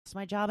It's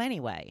my job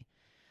anyway.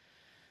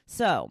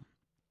 So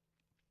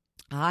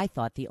I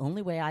thought the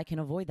only way I can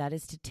avoid that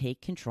is to take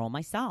control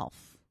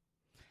myself.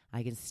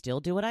 I can still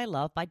do what I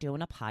love by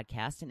doing a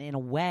podcast, and in a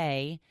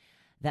way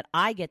that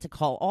I get to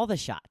call all the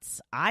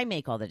shots. I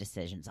make all the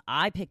decisions.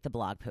 I pick the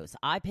blog posts.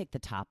 I pick the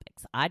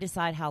topics. I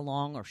decide how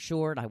long or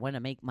short I want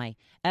to make my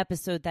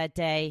episode that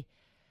day.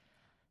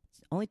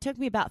 It only took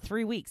me about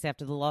 3 weeks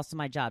after the loss of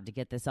my job to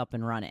get this up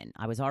and running.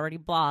 I was already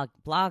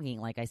blogging,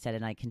 like I said,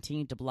 and I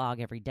continued to blog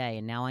every day,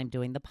 and now I'm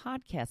doing the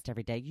podcast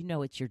every day. You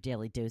know, it's your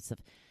daily dose of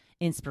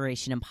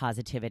inspiration and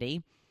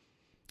positivity.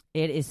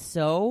 It is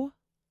so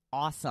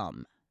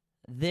awesome.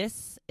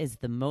 This is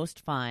the most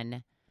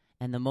fun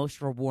and the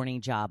most rewarding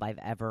job I've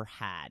ever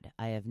had.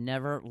 I have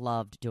never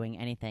loved doing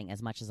anything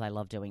as much as I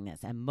love doing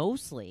this. And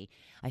mostly,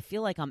 I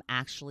feel like I'm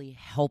actually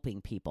helping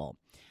people.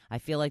 I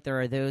feel like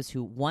there are those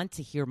who want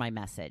to hear my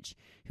message,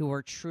 who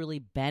are truly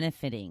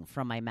benefiting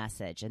from my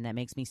message. And that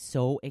makes me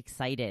so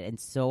excited and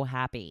so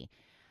happy.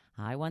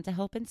 I want to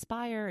help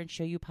inspire and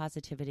show you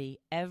positivity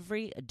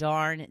every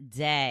darn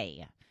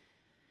day.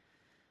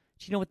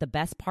 Do you know what the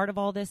best part of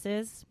all this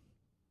is?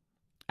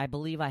 I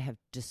believe I have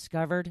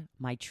discovered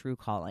my true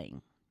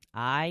calling.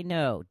 I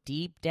know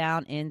deep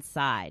down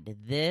inside,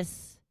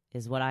 this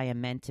is what I am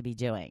meant to be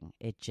doing.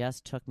 It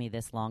just took me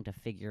this long to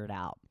figure it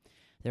out.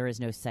 There is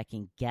no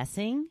second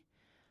guessing.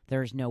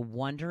 There is no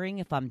wondering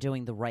if I'm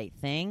doing the right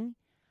thing.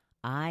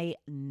 I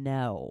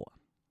know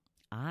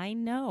I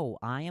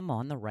am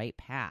on the right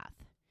path.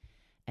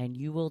 And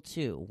you will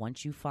too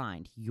once you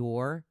find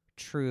your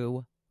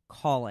true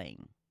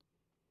calling.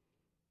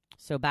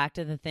 So back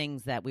to the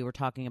things that we were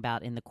talking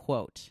about in the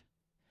quote.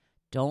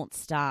 Don't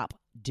stop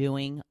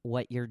doing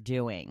what you're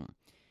doing.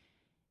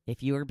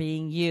 If you are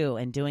being you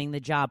and doing the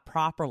job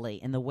properly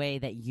in the way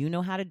that you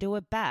know how to do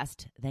it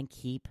best, then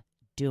keep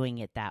doing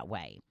it that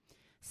way.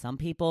 Some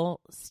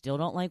people still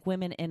don't like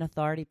women in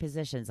authority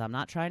positions. I'm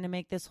not trying to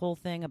make this whole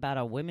thing about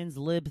a women's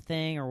lib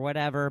thing or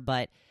whatever,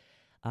 but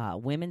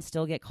women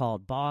still get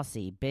called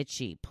bossy,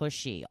 bitchy,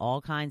 pushy,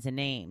 all kinds of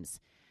names.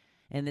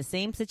 In the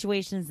same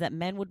situations that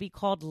men would be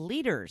called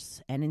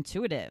leaders and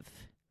intuitive.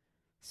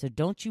 So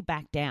don't you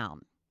back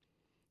down.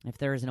 If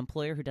there is an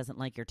employer who doesn't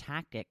like your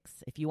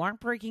tactics, if you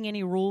aren't breaking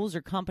any rules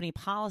or company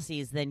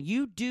policies, then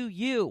you do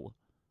you.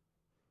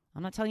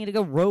 I'm not telling you to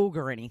go rogue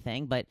or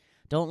anything, but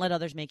don't let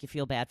others make you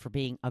feel bad for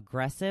being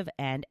aggressive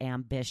and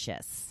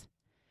ambitious.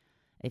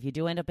 If you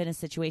do end up in a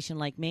situation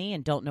like me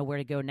and don't know where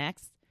to go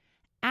next,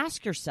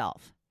 ask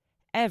yourself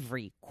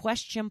every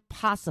question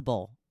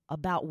possible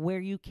about where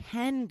you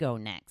can go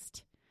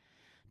next.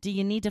 Do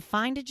you need to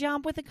find a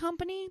job with a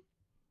company?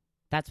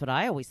 That's what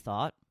I always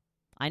thought.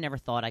 I never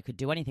thought I could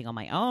do anything on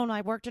my own.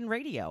 I worked in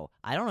radio.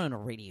 I don't own a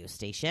radio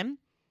station.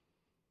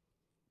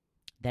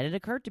 Then it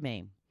occurred to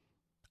me,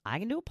 I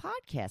can do a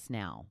podcast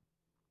now.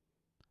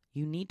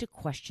 You need to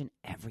question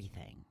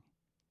everything.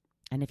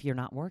 And if you're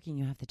not working,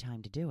 you have the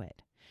time to do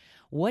it.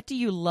 What do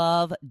you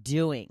love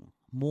doing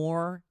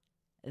more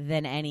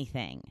than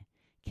anything?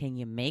 Can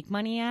you make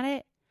money at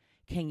it?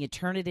 Can you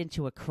turn it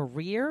into a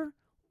career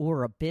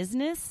or a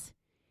business?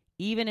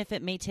 Even if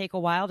it may take a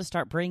while to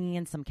start bringing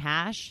in some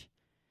cash?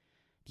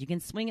 If you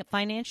can swing it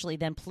financially,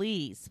 then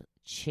please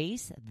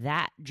chase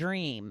that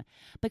dream.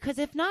 Because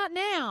if not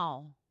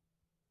now,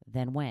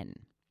 then when?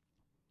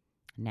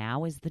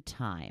 Now is the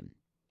time.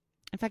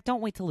 In fact,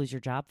 don't wait to lose your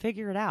job.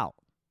 Figure it out.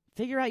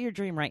 Figure out your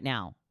dream right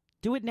now.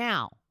 Do it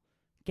now.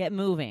 Get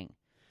moving.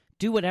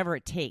 Do whatever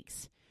it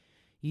takes.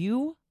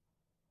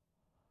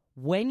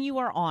 When you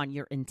are on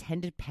your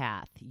intended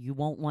path, you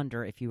won't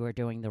wonder if you are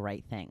doing the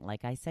right thing.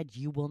 Like I said,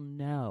 you will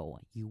know.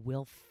 You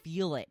will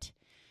feel it.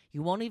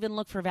 You won't even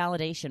look for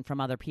validation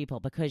from other people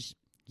because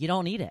you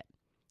don't need it.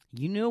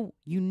 You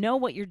know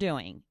what you're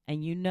doing,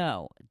 and you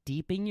know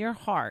deep in your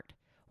heart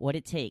what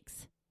it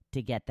takes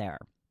to get there.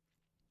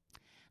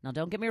 Now,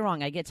 don't get me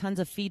wrong. I get tons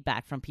of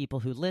feedback from people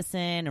who listen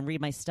and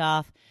read my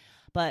stuff,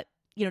 but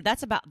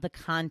that's about the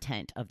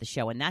content of the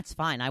show, and that's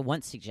fine. I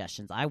want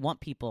suggestions. I want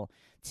people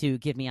to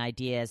give me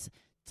ideas,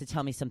 to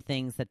tell me some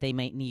things that they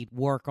might need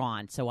work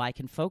on so I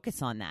can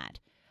focus on that.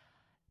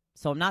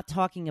 So I'm not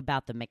talking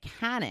about the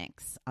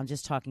mechanics. I'm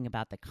just talking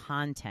about the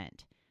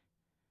content.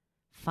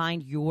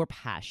 Find your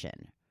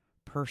passion.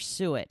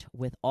 Pursue it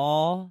with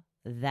all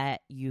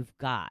that you've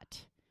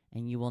got,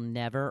 and you will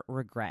never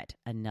regret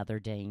another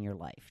day in your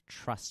life.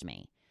 Trust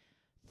me.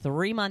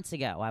 3 months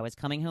ago, I was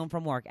coming home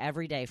from work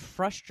every day,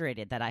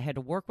 frustrated that I had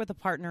to work with a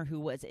partner who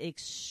was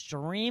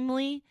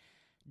extremely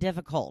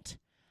difficult.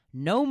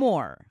 No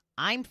more.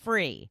 I'm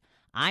free.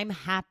 I'm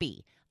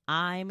happy.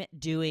 I'm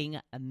doing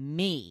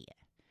me.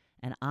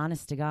 And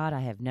honest to God,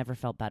 I have never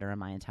felt better in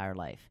my entire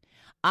life.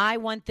 I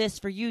want this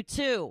for you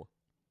too.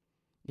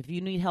 If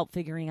you need help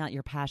figuring out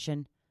your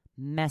passion,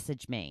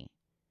 message me.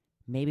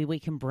 Maybe we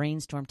can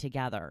brainstorm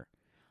together.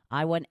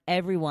 I want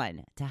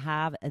everyone to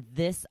have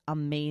this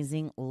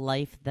amazing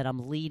life that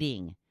I'm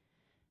leading.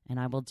 And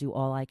I will do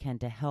all I can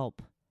to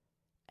help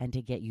and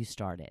to get you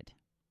started.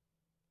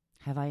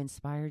 Have I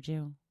inspired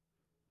you?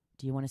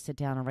 Do you want to sit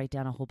down and write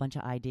down a whole bunch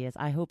of ideas?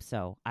 I hope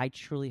so. I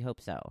truly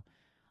hope so.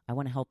 I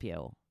want to help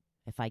you.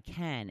 if I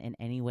can in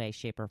any way,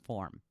 shape, or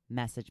form,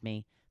 message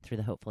me through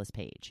the Hopefulist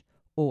page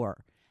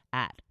or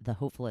at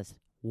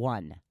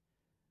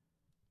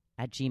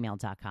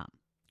thehopefulist1@gmail.com.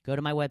 Go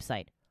to my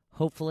website,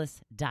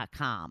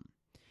 hopefulist.com.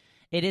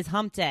 It is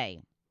hump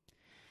day.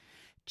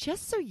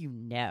 Just so you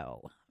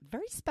know, a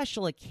very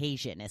special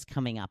occasion is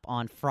coming up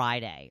on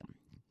Friday.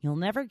 You'll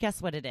never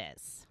guess what it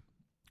is.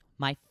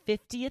 My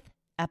 50th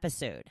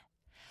episode.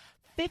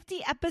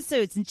 50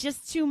 episodes in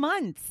just 2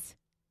 months.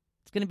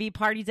 It's going to be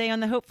party day on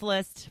the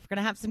Hopefulist. We're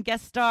going to have some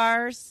guest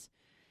stars.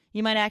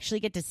 You might actually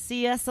get to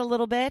see us a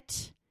little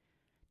bit.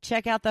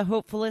 Check out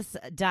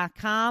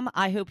thehopefulist.com.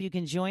 I hope you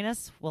can join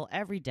us, well,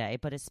 every day,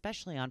 but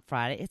especially on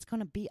Friday. It's going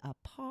to be a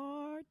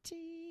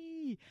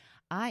party.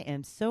 I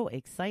am so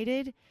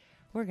excited.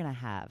 We're going to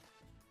have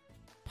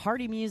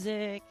party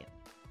music,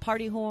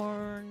 party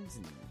horns,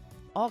 and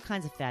all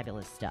kinds of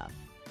fabulous stuff.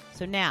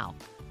 So now,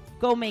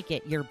 go make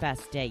it your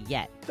best day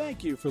yet.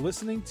 Thank you for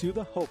listening to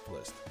The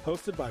Hopefulist,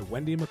 hosted by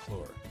Wendy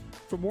McClure.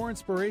 For more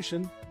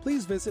inspiration,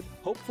 please visit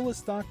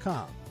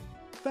hopefulist.com.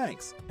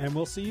 Thanks, and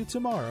we'll see you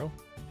tomorrow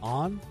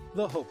on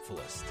The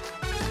Hopefulist.